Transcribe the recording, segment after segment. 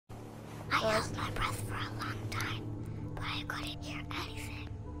I held my breath for a long time, but I couldn't hear anything.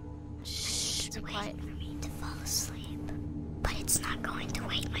 Shh, It's be quiet. waiting for me to fall asleep. But it's not going to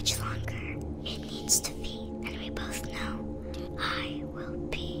wait much longer. It needs to feed, and we both know I will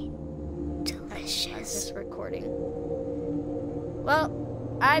be delicious. I'm just recording.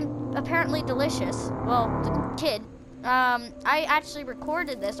 Well, I'm apparently delicious. Well, the kid. I actually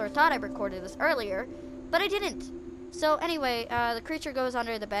recorded this, or thought I recorded this earlier, but I didn't. So anyway, the creature goes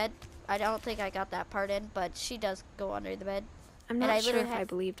under the bed. I don't think I got that part in, but she does go under the bed. I'm not sure if I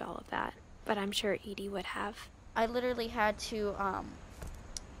believed all of that, but I'm sure Edie would have. I literally had to,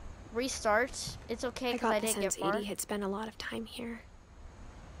 restart. It's okay because I didn't get far. Edie had spent a lot of time here.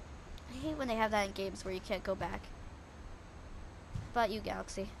 I hate when they have that in games where you can't go back. But you,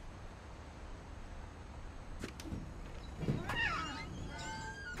 Galaxy.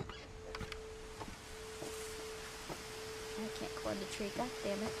 I can't climb the tree, god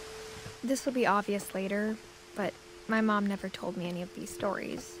damn it. This will be obvious later, but my mom never told me any of these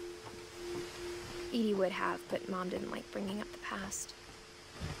stories. Edie would have, but Mom didn't like bringing up the past.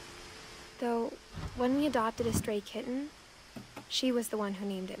 Though, when we adopted a stray kitten, she was the one who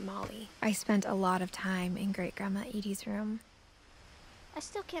named it Molly. I spent a lot of time in Great-Grandma Edie's room. I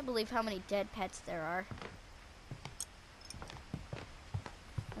still can't believe how many dead pets there are.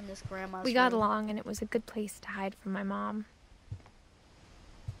 In this grandma's We got room. along, and it was a good place to hide from my mom.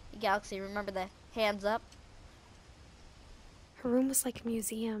 Galaxy, remember the hands up? Her room was like a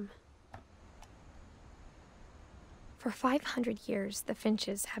museum. For 500 years, the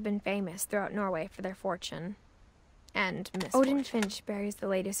Finches have been famous throughout Norway for their fortune and misfortune. Odin Finch buries the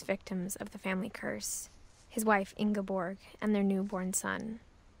latest victims of the family curse, his wife Ingeborg and their newborn son,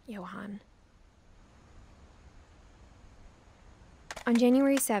 Johan. On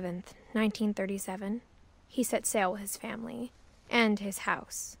January 7th, 1937, he set sail with his family and his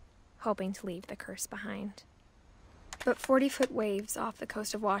house, hoping to leave the curse behind. But 40-foot waves off the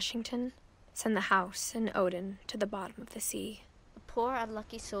coast of Washington send the house and Odin to the bottom of the sea. The poor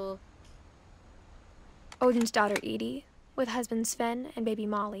unlucky soul. Odin's daughter Edie, with husband Sven and baby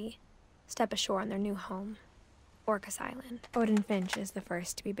Molly, step ashore on their new home, Orcas Island. Odin Finch is the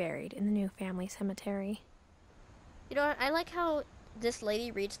first to be buried in the new family cemetery. You know what? I like how this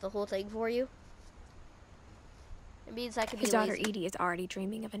lady reads the whole thing for you. It means I can be His daughter lazy. Edie is already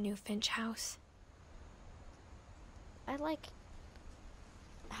dreaming of a new Finch house. I like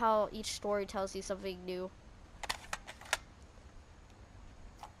how each story tells you something new.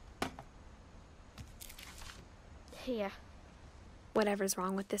 Yeah. Whatever's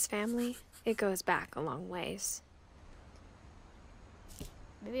wrong with this family, it goes back a long ways.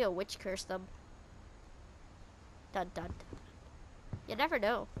 Maybe a witch cursed them. Dun dun dun. You never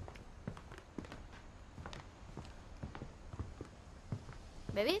know.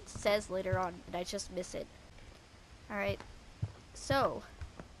 Maybe it says later on and I just miss it. Alright. So.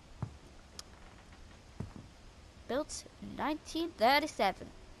 Built 1937.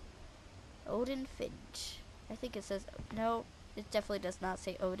 Odin Finch. I think it says, no, it definitely does not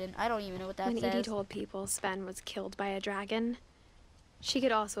say Odin. I don't even know what that When says. Edie told people Sven was killed by a dragon, she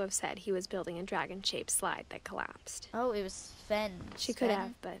could also have said he was building a dragon-shaped slide that collapsed. Oh, it was Sven. She could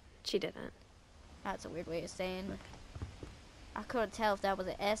have, but she didn't. That's a weird way of saying. I couldn't tell if that was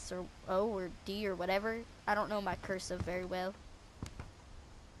an S or O or D or whatever. I don't know my cursive very well. I'm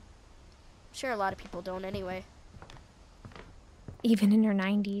sure a lot of people don't anyway. Even in her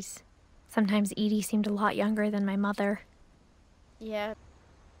 90s. Sometimes Edie seemed a lot younger than my mother. Yeah.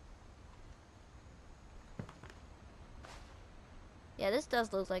 Yeah, this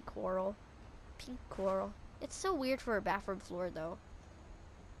does look like coral. Pink coral. It's so weird for a bathroom floor, though.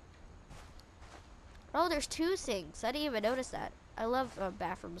 Oh, there's two sinks. I didn't even notice that. I love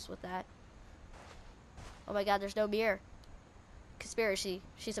bathrooms with that. Oh my god, there's no mirror. Conspiracy.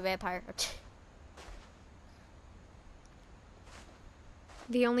 She's a vampire.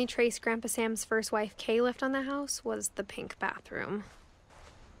 The only trace Grandpa Sam's first wife Kay left on the house was the pink bathroom.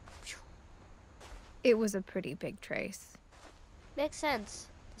 It was a pretty big trace. Makes sense.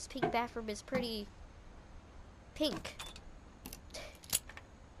 This pink bathroom is pretty pink.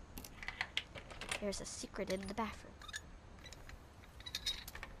 There's a secret in the bathroom.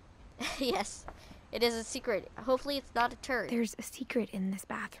 Yes, it is a secret. Hopefully it's not a turd. There's a secret in this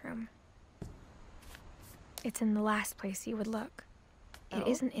bathroom. It's in the last place you would look. It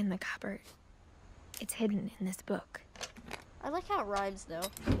isn't in the cupboard. It's hidden in this book. I like how it rhymes, though.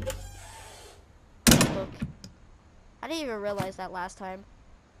 Book. I didn't even realize that last time.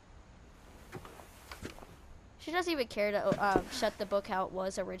 She doesn't even care to shut the book how it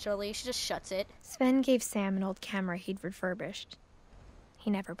was originally. She just shuts it. Sven gave Sam an old camera he'd refurbished. he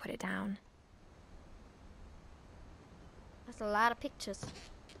never put it down. That's a lot of pictures.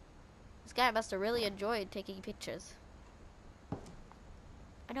 This guy must have really enjoyed taking pictures.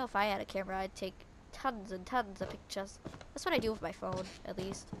 I know if I had a camera, I'd take tons and tons of pictures. That's what I do with my phone, at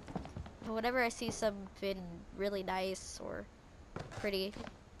least. But whenever I see something really nice or pretty,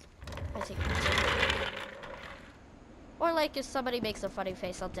 I take a picture. Or like if somebody makes a funny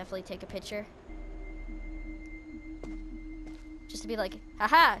face, I'll definitely take a picture. Just to be like,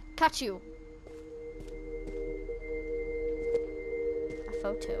 haha, caught you. A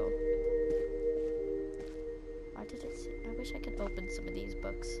photo. Why did it say? I wish I could open some of these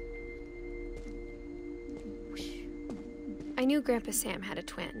books. Whoosh. I knew Grandpa Sam had a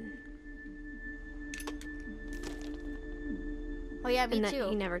twin. Oh yeah, me and that too.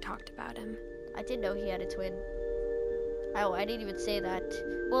 he never talked about him. I did know he had a twin. Oh, I didn't even say that.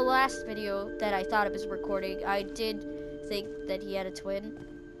 Well, last video that I thought of was recording, I did think that he had a twin.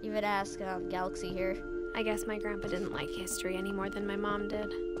 Even ask Galaxy here. I guess my grandpa didn't like history any more than my mom did.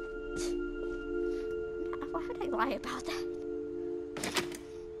 Why would I lie about that?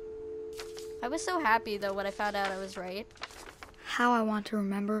 I was so happy though when I found out I was right. How I Want to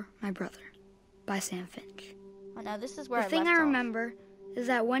Remember My Brother by Sam Finch. Oh, now this is where The thing I left off. remember is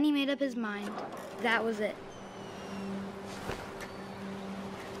that when he made up his mind, that was it.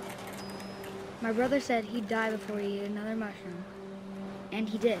 My brother said he'd die before he ate another mushroom. And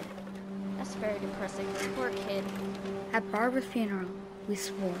he did. That's very depressing. Poor kid. At Barbara's funeral, we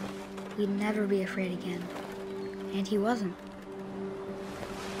swore we'd never be afraid again. And he wasn't.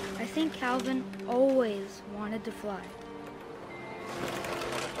 I think Calvin always wanted to fly.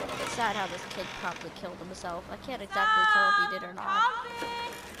 It's sad how this kid probably killed himself. I can't exactly tell if he did or not.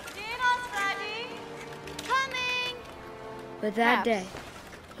 Dinner's ready. Coming. But that Perhaps. day,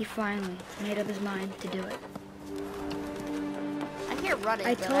 he finally made up his mind to do it. I hear running,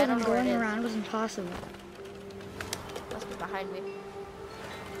 I but told I don't him know where it going is. around was impossible. Must be behind me.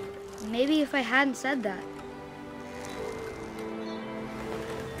 Maybe if I hadn't said that.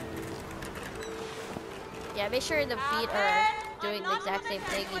 Yeah, make sure the feet are doing the exact same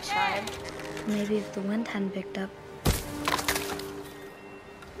thing each time. Maybe if the wind hadn't picked up.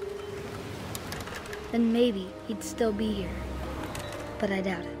 Then maybe he'd still be here. But I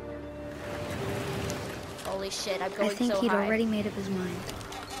doubt it. Holy shit, I'm I going think so he'd high. already made up his mind.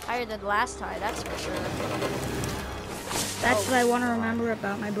 Higher than last time, that's for sure. That's what I want to remember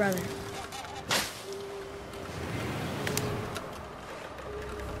about my brother.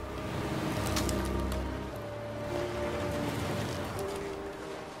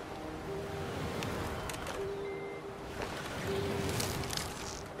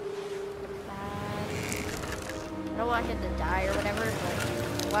 I don't want him to die or whatever,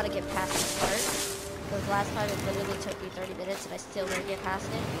 but I want to get past this part. Because last time it literally took me 30 minutes and I still didn't get past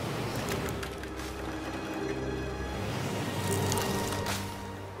it.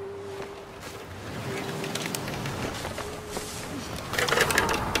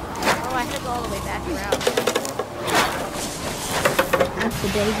 Oh, I had to go all the way back around. That's the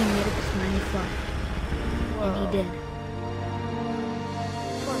day he made up his mind to fly. And he did.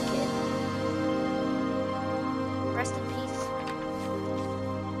 Poor kid. Rest in peace.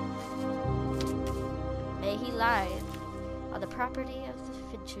 May he lie on the property of the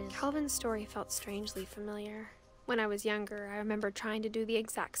Finches. Calvin's story felt strangely familiar. When I was younger, I remember trying to do the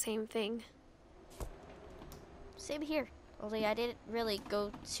exact same thing. Same here. Only I didn't really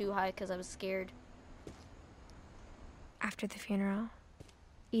go too high because I was scared. After the funeral,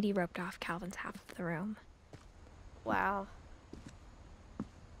 Edie roped off Calvin's half of the room. Wow.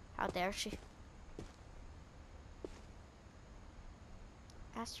 How dare she?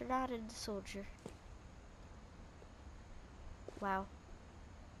 Astronaut and soldier. Wow.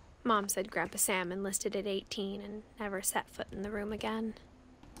 Mom said Grandpa Sam enlisted at 18 and never set foot in the room again.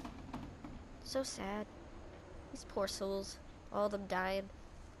 So sad. These poor souls. All of them dying.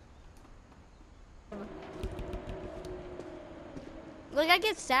 Like, I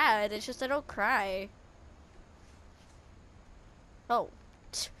get sad. It's just I don't cry. Oh.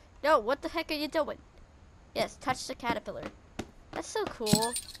 No, what the heck are you doing? Yes, touch the caterpillar. That's so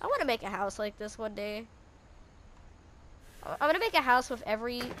cool. I want to make a house like this one day. I'm gonna make a house with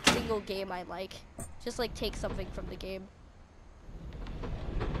every single game I like. Just like take something from the game.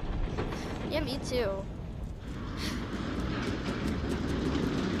 Yeah, me too.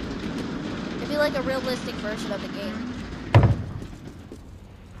 It'd be like a realistic version of the game.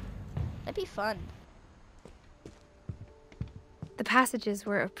 That'd be fun. The passages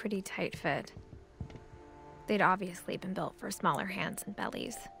were a pretty tight fit. They'd obviously been built for smaller hands and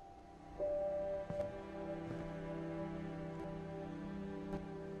bellies.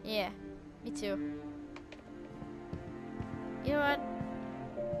 Yeah, me too. You know what?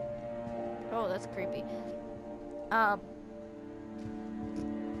 Oh, that's creepy.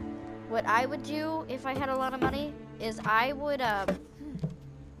 What I would do if I had a lot of money is I would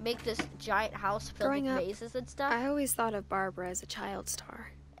make this giant house filled Growing with up, mazes and stuff. I always thought of Barbara as a child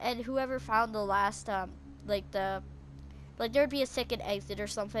star. And whoever found the last like there'd be a second exit or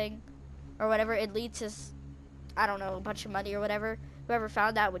something, or whatever. It leads to, I don't know, a bunch of money or whatever. Whoever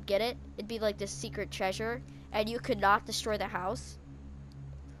found that would get it. It'd be like this secret treasure, and you could not destroy the house,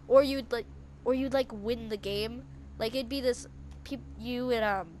 or you'd win the game. Like it'd be this.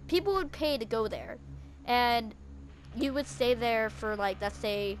 People would pay to go there, and you would stay there for like, let's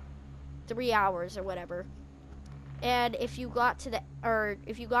say, 3 hours or whatever. And if you got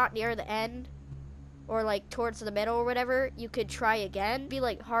near the end, or like towards the middle or whatever, you could try again. It'd be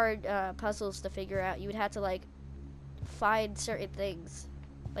like hard puzzles to figure out. You would have to like find certain things.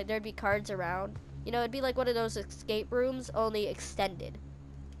 Like there'd be cards around. You know, it'd be like one of those escape rooms, only extended.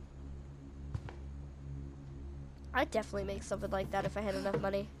 I'd definitely make something like that if I had enough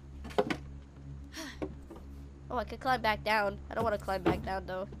money. Oh, I could climb back down. I don't want to climb back down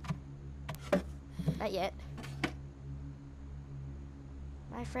though. Not yet.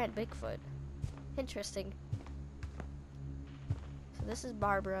 My friend Bigfoot. Interesting. So this is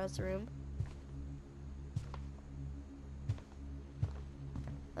Barbara's room.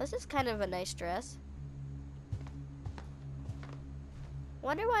 This is kind of a nice dress.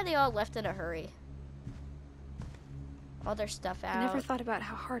 Wonder why they all left in a hurry. All their stuff out. I never thought about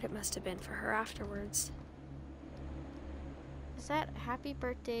how hard it must have been for her afterwards. Is that happy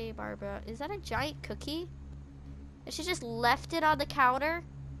birthday, Barbara? Is that a giant cookie? And she just left it on the counter?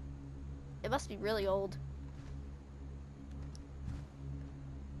 It must be really old.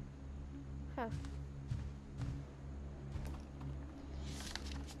 Huh.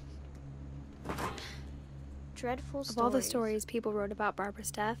 Dreadful stories. Of all the stories people wrote about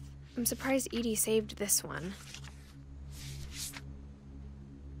Barbara's death, I'm surprised Edie saved this one.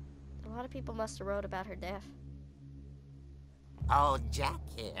 A lot of people must have wrote about her death. Old Jack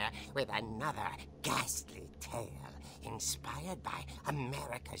here with another ghastly tale inspired by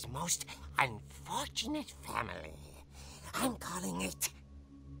America's most unfortunate family. I'm calling it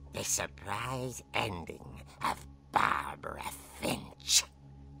The Surprise Ending of Barbara Finch.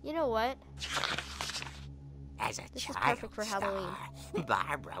 You know what? As a This is child perfect for Halloween. star,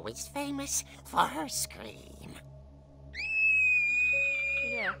 Barbara was famous for her scream.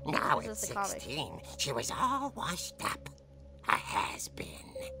 Yeah. Now this at is the comic. 16, she was all washed up. A has-been.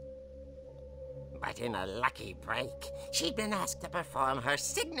 But in a lucky break, she'd been asked to perform her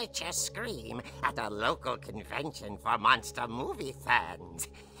signature scream at a local convention for monster movie fans.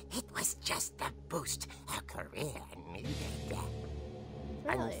 It was just the boost her career needed.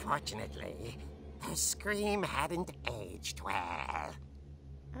 Really? Unfortunately, her scream hadn't aged well.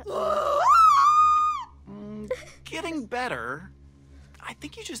 Getting better. I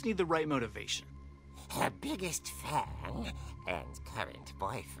think you just need the right motivation. Her biggest fan and current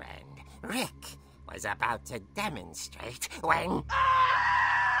boyfriend, Rick, was about to demonstrate when...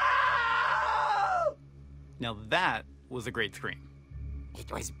 Now that was a great scream. It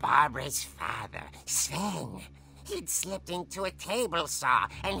was Barbara's father, Sven. He'd slipped into a table saw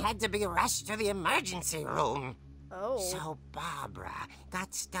and had to be rushed to the emergency room. Oh. So Barbara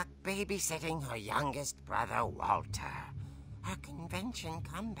got stuck babysitting her youngest brother, Walter. Her convention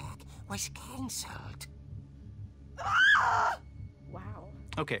comeback was cancelled. Wow.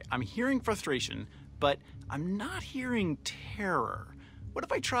 Okay, I'm hearing frustration, but I'm not hearing terror. What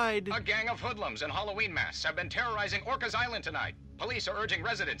if I tried... A gang of hoodlums in Halloween masks have been terrorizing Orcas Island tonight. Police are urging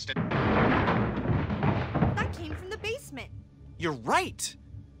residents to... That came from the basement. You're right!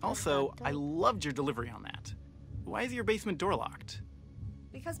 Also, I loved your delivery on that. Why is your basement door locked?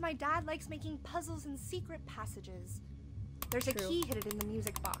 Because my dad likes making puzzles and secret passages. There's a True. key hidden in the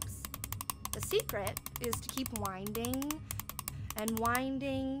music box. The secret is to keep winding and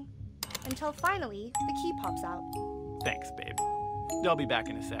winding until finally the key pops out. Thanks, babe. I'll be back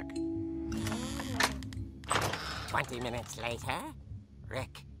in a sec. 20 minutes later,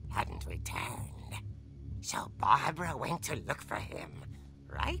 Rick hadn't returned. So Barbara went to look for him,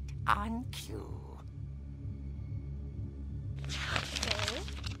 right on cue. Okay.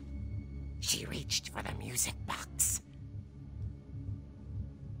 She reached for the music box.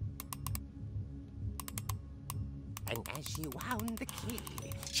 And as she wound the key,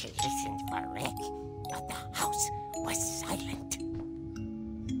 she listened for Rick, but the house was silent.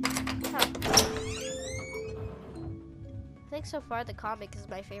 Huh. I think so far the comic is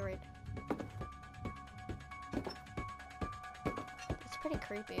my favorite. It's pretty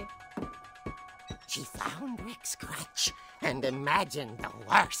creepy. She found Rick's crutch and imagined the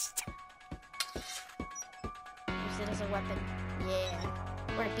worst. Use it as a weapon.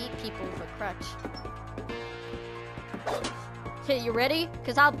 Yeah. Or to beat people with a crutch. Okay, you ready?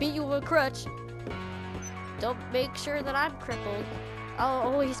 Because I'll beat you with a crutch. Don't make sure that I'm crippled. I'll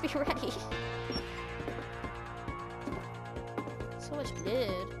always be ready. So much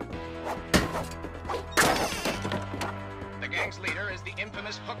blood. The gang's leader is the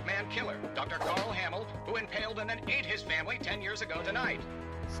infamous Hookman killer, Dr. Carl Hamill, who impaled and then ate his family 10 years ago tonight.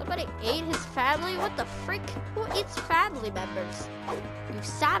 Somebody ate his family? What the freak? Who eats family members? You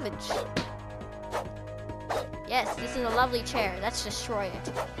savage. Yes, this is a lovely chair. Let's destroy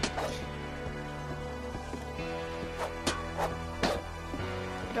it.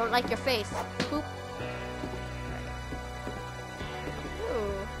 I don't like your face. Poop.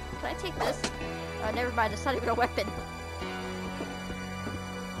 Ooh. Can I take this? Oh, never mind. It's not even a weapon.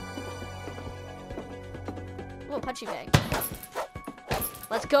 Ooh, a punching bag.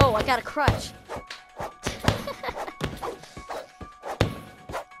 Let's go. I got a crutch.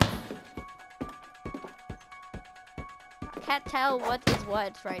 I can't tell what is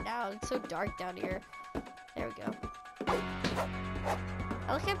what right now. It's so dark down here. There we go.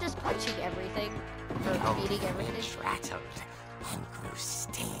 I like I'm just punching everything. Or beating everything. Rattled and grew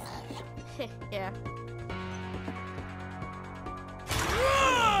still. Yeah.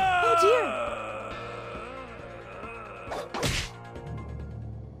 Oh dear!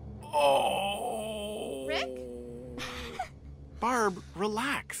 Oh. Rick? Barb,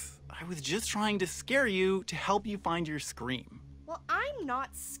 relax. I was just trying to scare you to help you find your scream. Well, I'm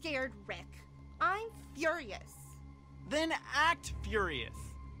not scared, Rick. I'm furious. Then act furious.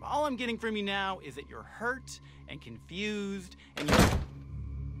 All I'm getting from you now is that you're hurt and confused and you...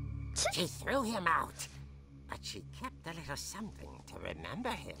 She threw him out, but she kept a little something to remember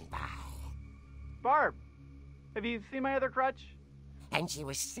him by. Barb, have you seen my other crutch? And she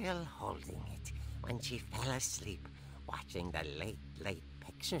was still holding it when she fell asleep watching the late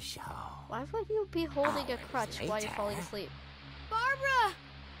picture show. Why would you be holding a Hours crutch while you're later. falling asleep? Barbara!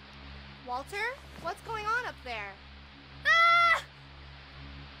 Walter, what's going on up there? Ah!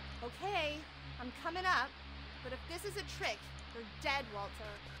 Okay, I'm coming up, but if this is a trick, you're dead, Walter.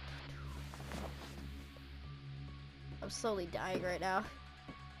 I'm slowly dying right now.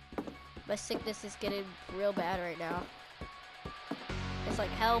 My sickness is getting real bad right now. It's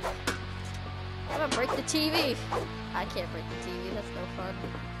like, help. I'm gonna break the TV. I can't break the TV, that's no fun.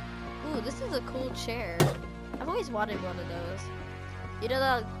 Ooh, this is a cool chair. I've always wanted one of those. You know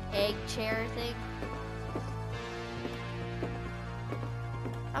the egg chair thing?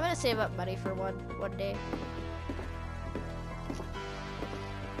 I'm gonna save up money for one day.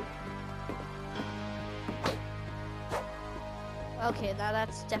 Okay, now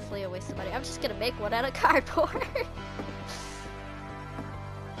that's definitely a waste of money. I'm just gonna make one out of cardboard.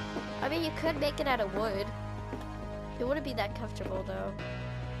 I mean, you could make it out of wood. It wouldn't be that comfortable, though.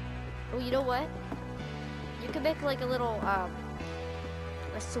 Oh, you know what? You could make like a little, a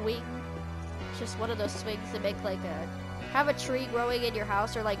swing. Just one of those swings to make like have a tree growing in your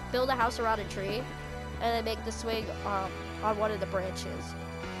house, or like build a house around a tree, and then make the swing on one of the branches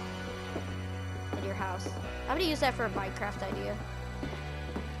in your house. I'm gonna use that for a Minecraft idea.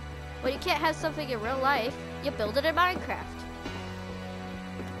 When you can't have something in real life, you build it in Minecraft.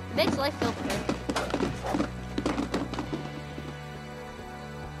 It makes life feel better.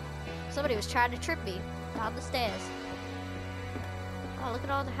 Somebody was trying to trip me down the stairs. Oh, look at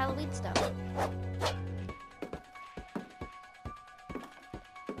all the Halloween stuff.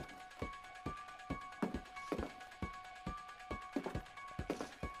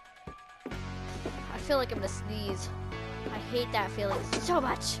 I feel like I'm gonna sneeze. I hate that feeling so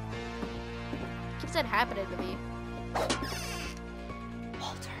much. It keeps on happening to me.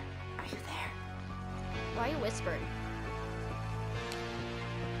 Walter, are you there? Why are you whispering?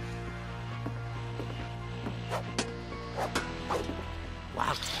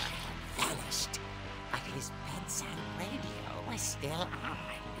 Walter had vanished, but his bedside radio was still on.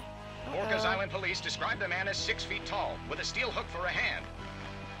 Orcas Island police describe the man as 6 feet tall, with a steel hook for a hand.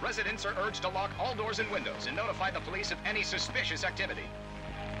 Residents are urged to lock all doors and windows and notify the police of any suspicious activity.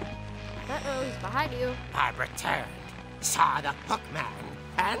 Uh-oh, he's behind you. Barbara turned, saw the Hookman,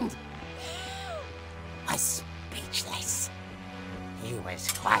 and was speechless. He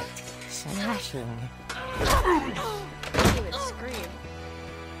was quite smashing. He would scream.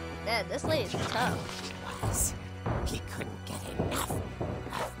 Man, this lady's tough. He was. He couldn't get enough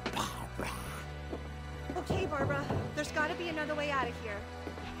of Barbara. Okay, Barbara, there's gotta be another way out of here.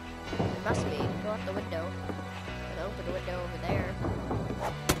 There must be. Go out the window. And open the window over there.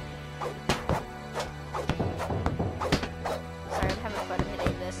 Sorry, I'm having fun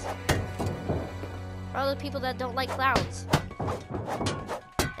hitting this. For all the people that don't like clowns.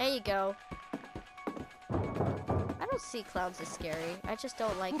 There you go. I don't see clowns as scary. I just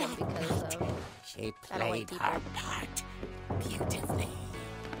don't like them because of... She I don't like played her people. part beautifully.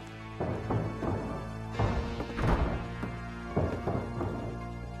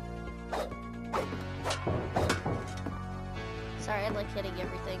 Sorry, I like hitting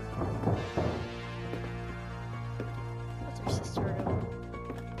everything. What's her sister room?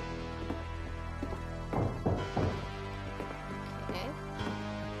 Okay.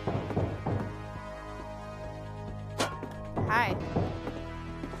 Hi.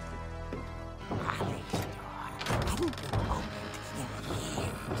 Molly's door hadn't been opened in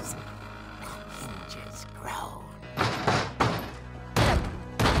years. The hinges groan.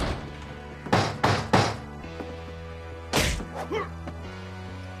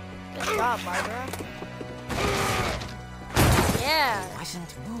 Good job, Barbara. Yeah. It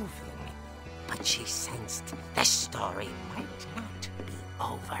wasn't moving, but she sensed the story might not be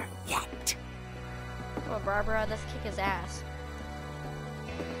over yet. Come on, Barbara, let's kick his ass.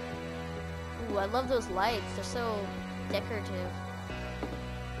 Ooh, I love those lights. They're so decorative.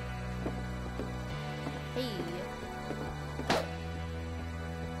 Hey.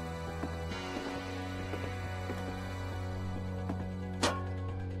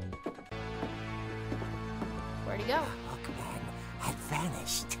 Where'd he go? The hookman had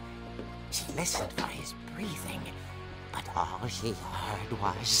vanished. She listened for his breathing, but all she heard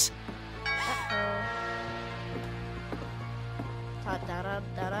was... Uh-oh.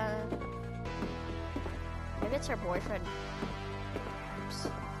 Ta-da-da-da-da. Maybe it's her boyfriend. Oops.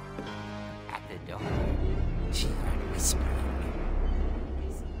 At the door, she heard whispering.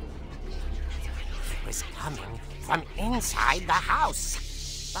 It was coming from inside the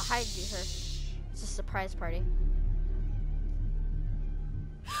house. Behind you, her. It's a surprise party.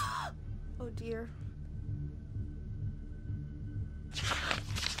 Oh dear.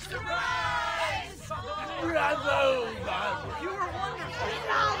 The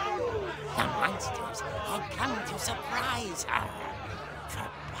monsters had come to surprise her. For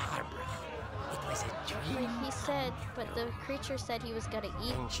Barbara, it was a dream. He said, but the creature said he was gonna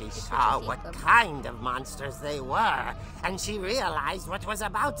eat. And she the saw creatures eat what them. kind of monsters they were, and she realized what was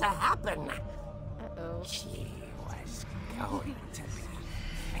about to happen. Uh-oh. She was going to be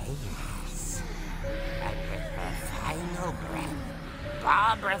famous. And with her final breath,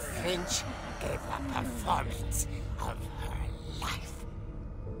 Barbara Finch gave the performance of her life.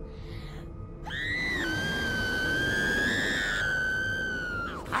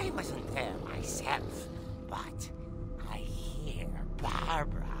 I wasn't there myself, but I hear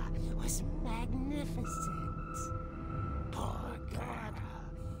Barbara was magnificent. Poor girl.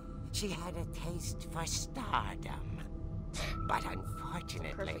 She had a taste for stardom. But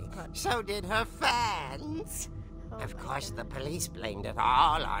unfortunately, Perfect pun. so did her fans. Oh Of my course, God. the police blamed it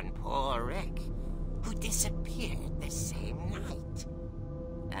all on poor Rick, who disappeared the same night.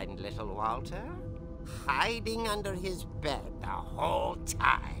 And little Walter, hiding under his bed the whole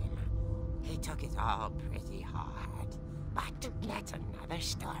time. He took it all pretty hard, but that's another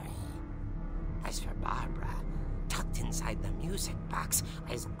story. As for Barbara, tucked inside the music box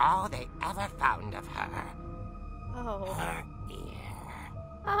was all they ever found of her. Oh. Her ear.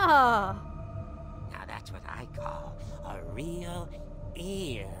 Oh. Now that's what I call a real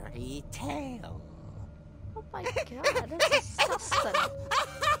eerie tale. Oh my god, this is so stunning.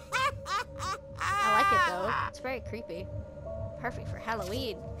 I like it though. It's very creepy. Perfect for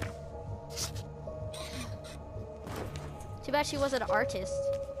Halloween. Too bad she wasn't an artist.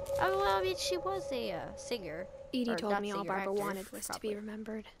 Oh, well, I mean, she was a singer. Edie Or told not me all singer, Barbara actor, wanted was to be probably.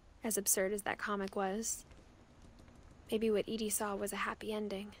 remembered, as absurd as that comic was. Maybe what Edie saw was a happy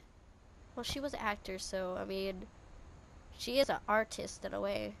ending. Well, she was an actor, so, I mean, she is an artist in a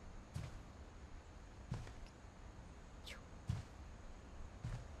way.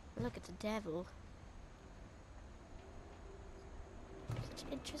 Look at the devil. Such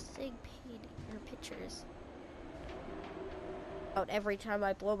interesting painting or pictures. Oh, every time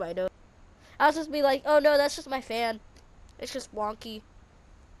I blow my nose, I'll just be like, oh no, that's just my fan. It's just wonky.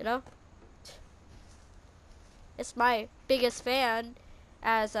 You know? It's my biggest fan,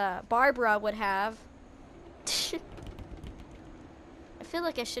 as Barbara would have. I feel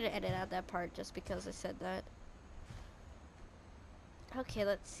like I should have edited out that part just because I said that. Okay,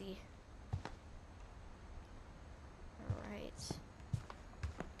 let's see. Alright.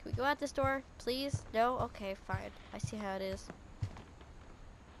 Can we go out this door, please? No? Okay, fine. I see how it is.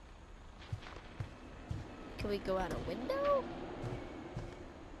 Can we go out a window?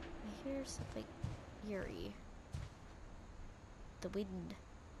 There's something eerie. The wind.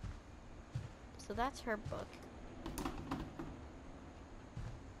 So that's her book.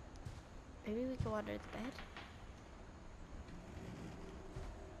 Maybe we go under the bed?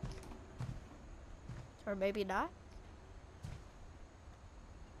 Or maybe not?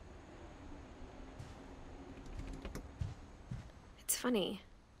 It's funny.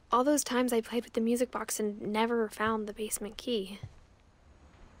 All those times I played with the music box and never found the basement key.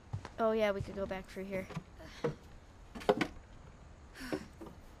 Oh yeah, we could go back through here.